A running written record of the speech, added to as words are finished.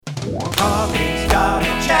Harvey's got a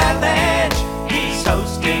challenge. He's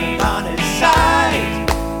hosting on his side.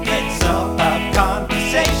 Let's all have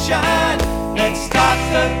conversation. Let's start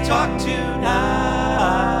the talk tonight.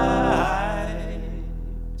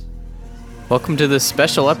 Welcome to this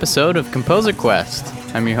special episode of Composer Quest.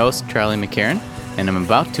 I'm your host, Charlie McCarran, and I'm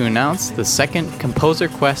about to announce the second Composer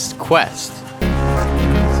Quest quest.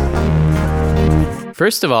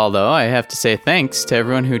 First of all, though, I have to say thanks to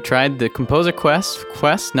everyone who tried the Composer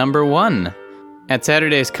Quest number 1. At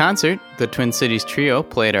Saturday's concert, the Twin Cities Trio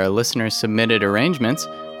played our listener-submitted arrangements,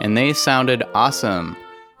 and they sounded awesome.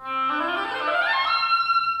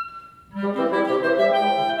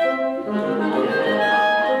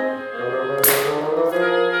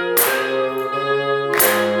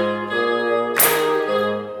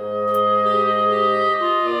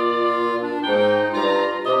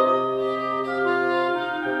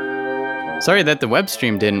 Sorry that the web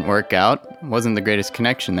stream didn't work out. Wasn't the greatest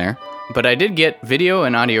connection there. But I did get video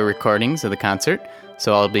and audio recordings of the concert,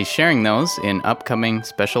 so I'll be sharing those in upcoming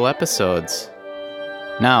special episodes.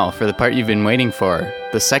 Now, for the part you've been waiting for,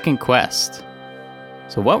 the second quest.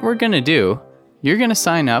 So what we're going to do, you're going to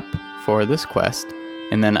sign up for this quest,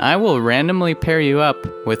 and then I will randomly pair you up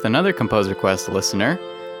with another Composer Quest listener,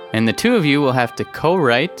 and the two of you will have to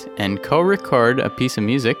co-write and co-record a piece of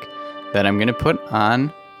music that I'm going to put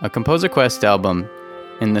on a Composer Quest album,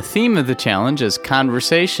 and the theme of the challenge is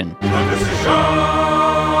conversation.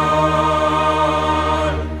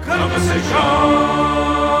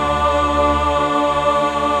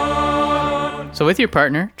 So with your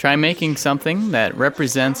partner, try making something that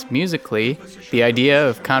represents musically the idea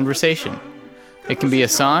of conversation. It can be a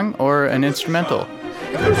song or an instrumental.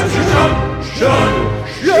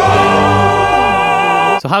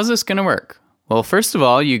 So how's this going to work? Well, first of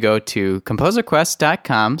all, you go to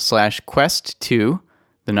composerquest.com/quest2,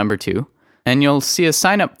 the number 2, and you'll see a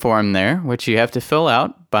sign-up form there, which you have to fill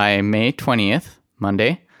out by May 20th,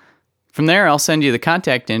 Monday. From there, I'll send you the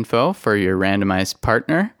contact info for your randomized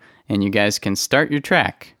partner, and you guys can start your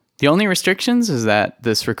track. The only restrictions is that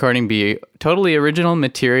this recording be totally original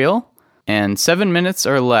material, and 7 minutes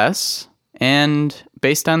or less, and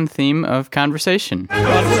based on the theme of conversation.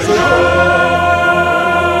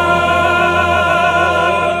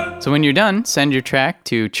 So when you're done, send your track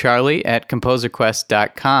to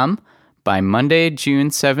charlie@composerquest.com by Monday,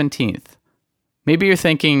 June 17th. Maybe you're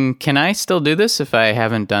thinking, can I still do this if I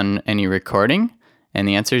haven't done any recording? And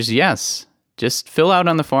the answer is yes. Just fill out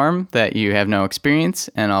on the form that you have no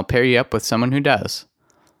experience, and I'll pair you up with someone who does.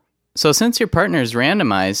 So since your partner is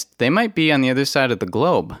randomized, they might be on the other side of the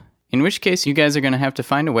globe, in which case you guys are going to have to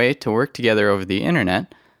find a way to work together over the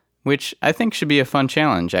internet, which I think should be a fun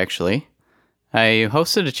challenge, actually. I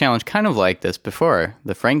hosted a challenge kind of like this before,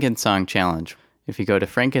 the Frankensong Challenge. If you go to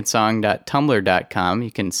frankensong.tumblr.com, you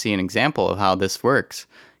can see an example of how this works,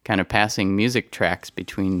 kind of passing music tracks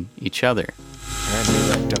between each other. Hand me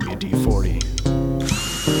that WD-40.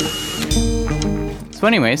 So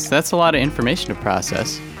anyways, that's a lot of information to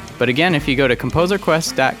process. But again, if you go to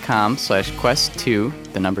composerquest.com/quest2,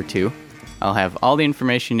 the number 2, I'll have all the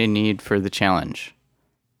information you need for the challenge.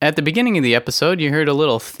 At the beginning of the episode, you heard a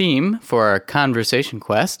little theme for our conversation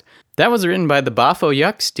quest. That was written by the Bafo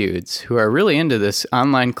Yucks dudes, who are really into this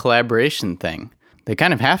online collaboration thing. They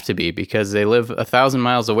kind of have to be, because they live 1,000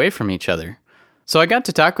 miles away from each other. So I got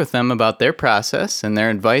to talk with them about their process and their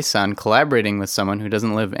advice on collaborating with someone who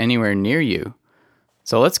doesn't live anywhere near you.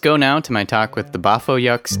 So let's go now to my talk with the Bafo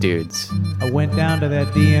Yucks dudes. I went down to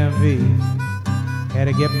that DMV, had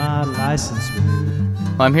to get my license renewed.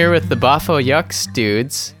 Well, I'm here with the Bafo Yucks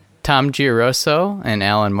dudes, Tom Giaroso and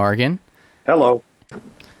Alan Morgan. Hello.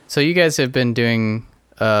 So you guys have been doing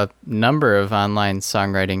a number of online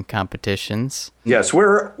songwriting competitions. Yes, we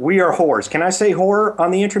are whores. Can I say whore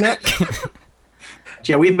on the internet?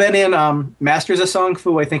 Yeah, we've been in Masters of Song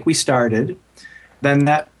Fu, I think we started. Then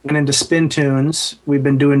that went into Spin Tunes. We've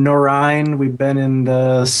been doing Norine. We've been in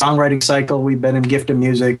the Songwriting Cycle. We've been in Gift of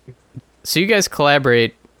Music. So you guys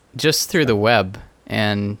collaborate just through the web,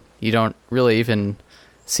 and you don't really even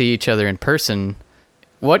see each other in person.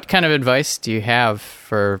 What kind of advice do you have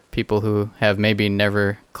for people who have maybe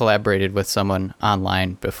never collaborated with someone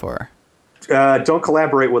online before? Don't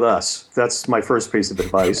collaborate with us. That's my first piece of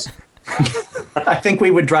advice. I think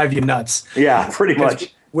we would drive you nuts. Yeah, pretty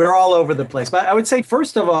much. We're all over the place. But I would say,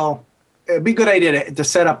 first of all, it'd be a good idea to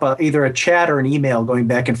set up either a chat or an email going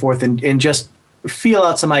back and forth and just feel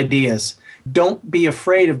out some ideas. Don't be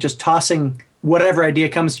afraid of just tossing whatever idea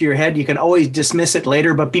comes to your head. You can always dismiss it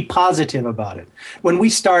later, but be positive about it. When we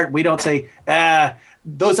start, we don't say,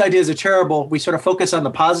 those ideas are terrible. We sort of focus on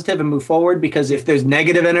the positive and move forward, because if there's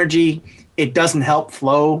negative energy, it doesn't help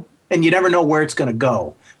flow and you never know where it's going to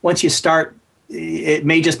go. Once you start, it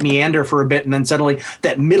may just meander for a bit, and then suddenly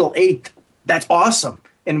that middle eighth, that's awesome.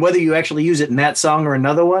 And whether you actually use it in that song or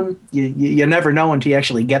another one, you never know until you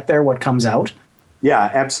actually get there what comes out. Yeah,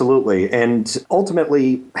 absolutely. And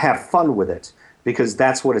ultimately have fun with it, because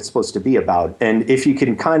that's what it's supposed to be about. And if you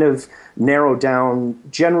can kind of narrow down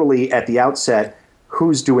generally at the outset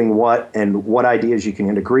who's doing what and what ideas you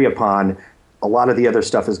can agree upon, a lot of the other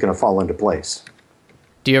stuff is going to fall into place.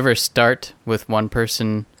 Do you ever start with one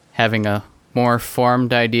person having a more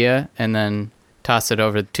formed idea and then toss it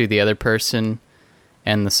over to the other person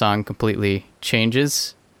and the song completely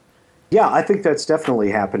changes? Yeah, I think that's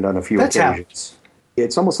definitely happened on a few occasions.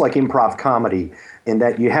 It's almost like improv comedy in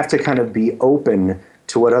that you have to kind of be open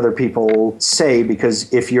to what other people say,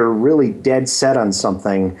 because if you're really dead set on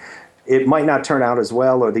something, it might not turn out as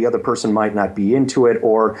well, or the other person might not be into it,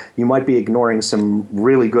 or you might be ignoring some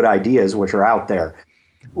really good ideas which are out there.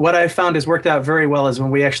 What I've found has worked out very well is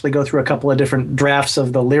when we actually go through a couple of different drafts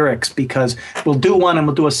of the lyrics, because we'll do one and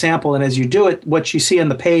we'll do a sample, and as you do it, what you see on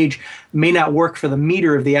the page may not work for the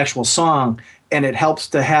meter of the actual song, and it helps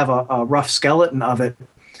to have a rough skeleton of it.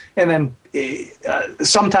 And then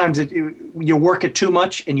sometimes you work it too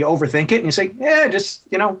much and you overthink it, and you say, just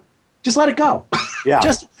let it go. Yeah.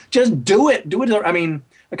 just do it. Do it. I mean,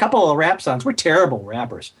 a couple of rap songs, we're terrible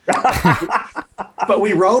rappers. But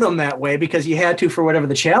we wrote them that way because you had to for whatever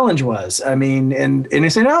the challenge was. I mean, and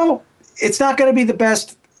you say, no, it's not going to be the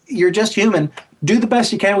best. You're just human. Do the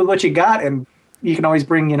best you can with what you got, and you can always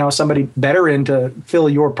bring, somebody better in to fill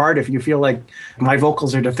your part if you feel like my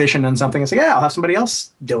vocals are deficient in something, and say, I'll have somebody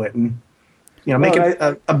else do it, and make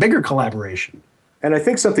it a bigger collaboration. And I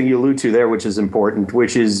think something you allude to there, which is important,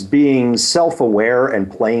 which is being self-aware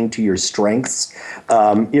and playing to your strengths.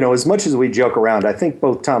 As much as we joke around, I think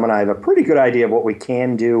both Tom and I have a pretty good idea of what we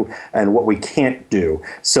can do and what we can't do.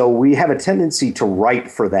 So we have a tendency to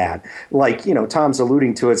write for that. Like, Tom's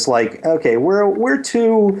alluding to, it's like, okay, we're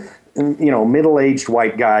two middle-aged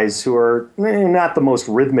white guys who are not the most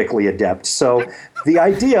rhythmically adept. So the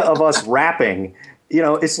idea of us rapping,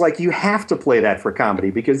 it's like you have to play that for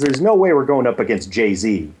comedy, because there's no way we're going up against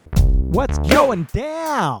Jay-Z. What's going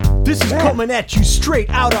down? This is coming at you straight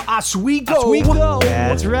out of Oswego. Oswego.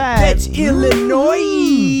 That's right. That's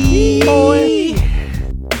Illinois. Boy.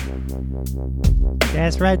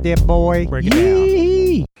 That's right there, boy. Break it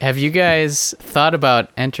down. Have you guys thought about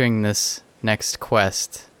entering this next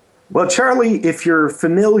quest? Well, Charlie, if you're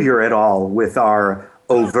familiar at all with our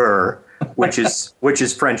over, which is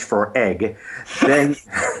French for egg, then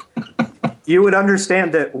you would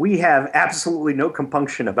understand that we have absolutely no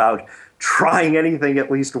compunction about trying anything at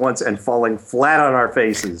least once and falling flat on our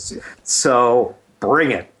faces. So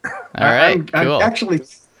bring it. All right, cool. Actually,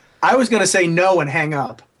 I was going to say no and hang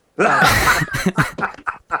up. But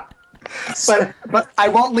I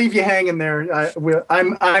won't leave you hanging there.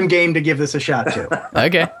 I'm game to give this a shot too.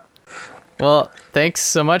 Okay. Well, thanks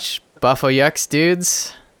so much, Buffalo Yucks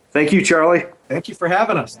dudes. Thank you, Charlie. Thank you for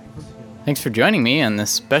having us. Thanks for joining me on this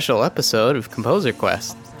special episode of Composer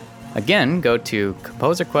Quest. Again, go to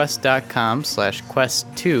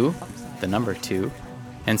composerquest.com/quest2, the number 2,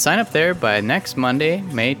 and sign up there by next Monday,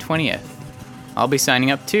 May 20th. I'll be signing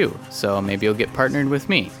up too, so maybe you'll get partnered with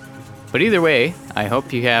me. But either way, I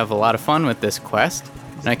hope you have a lot of fun with this quest,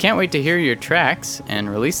 and I can't wait to hear your tracks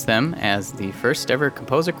and release them as the first ever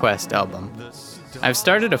Composer Quest album. I've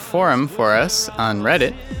started a forum for us on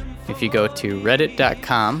Reddit. If you go to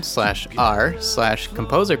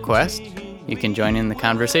reddit.com/r/composerquest, you can join in the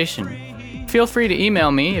conversation. Feel free to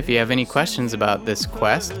email me if you have any questions about this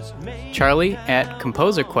quest,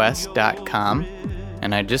 charlie@composerquest.com,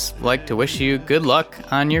 and I'd just like to wish you good luck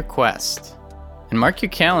on your quest. And mark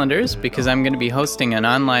your calendars, because I'm going to be hosting an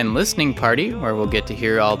online listening party where we'll get to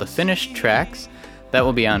hear all the finished tracks. That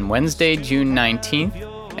will be on Wednesday, June 19th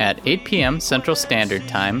at 8 p.m. Central Standard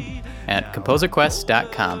Time at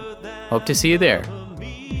composerquest.com. Hope to see you there.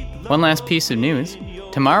 One last piece of news.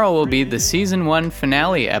 Tomorrow will be the Season 1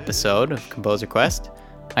 finale episode of Composer Quest.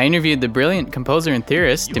 I interviewed the brilliant composer and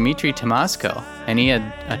theorist Dimitri Tomasko, and he had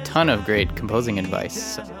a ton of great composing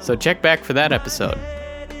advice. So check back for that episode.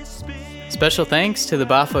 Special thanks to the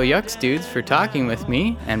Bafo Yucks dudes for talking with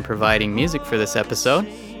me and providing music for this episode.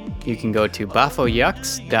 You can go to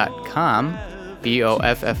bafoyux.com,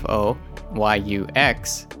 BOFFOYUX,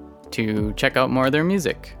 to check out more of their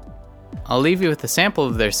music. I'll leave you with a sample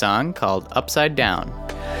of their song called Upside Down.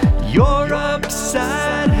 Your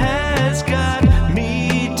upside has got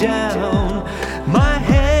me down. My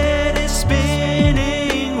head is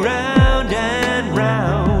spinning round and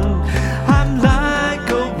round. I'm like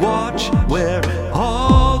a watch where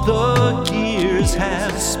all the gears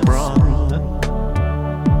have spun. sprung.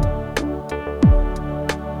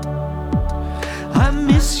 I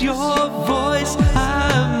miss your voice,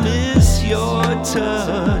 I miss your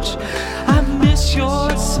touch, I miss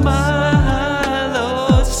your smile,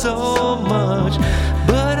 oh so much.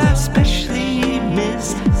 But I especially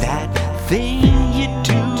miss that thing you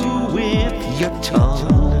do with your tongue.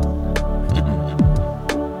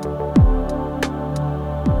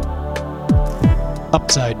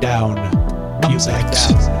 Upside down. Upside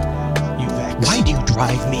down. You vex. Why do you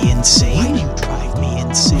drive me insane? Why do you drive me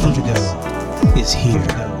insane? Vertigo is here.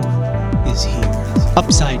 Is here.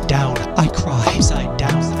 Upside down, I cry. Upside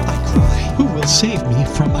down, I cry. Who will save me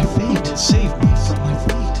from my fate? Save me from my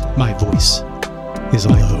fate. My voice is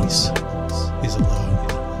alone. Is alone.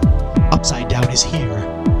 Upside down is here.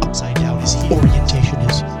 Upside down is here. Orientation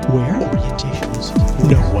is where? Orientation is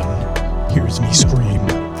where? No one hears me scream.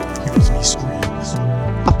 Hears me scream.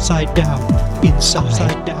 Upside down, inside.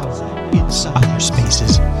 Upside down, inside. Other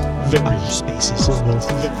spaces. Very spaces.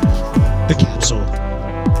 The capsule.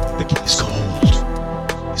 The capsule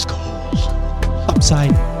is cold.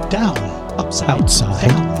 Upside down. Upside outside.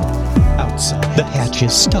 Down. Outside. The hatch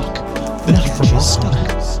is stuck. The hatch is stuck.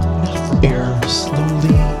 Not for air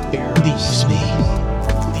slowly leaves me.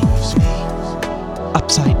 Leaves me.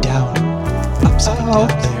 Upside down. Upside down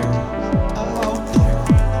there. Out there.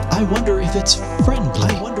 I wonder if it's friendly.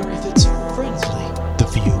 I wonder if it's friendly. The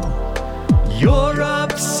view. Your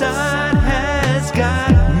upside has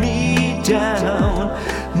got me down.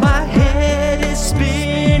 My head is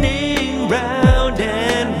spinning round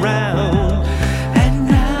and round. And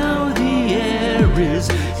now the air is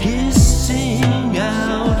hissing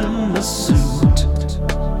out of my suit.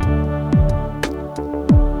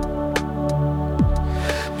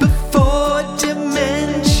 Before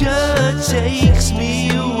dementia takes me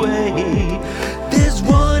away, there's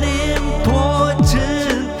one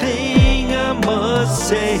important thing I must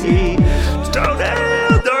say. Don't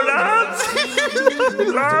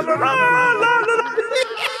la la la la la.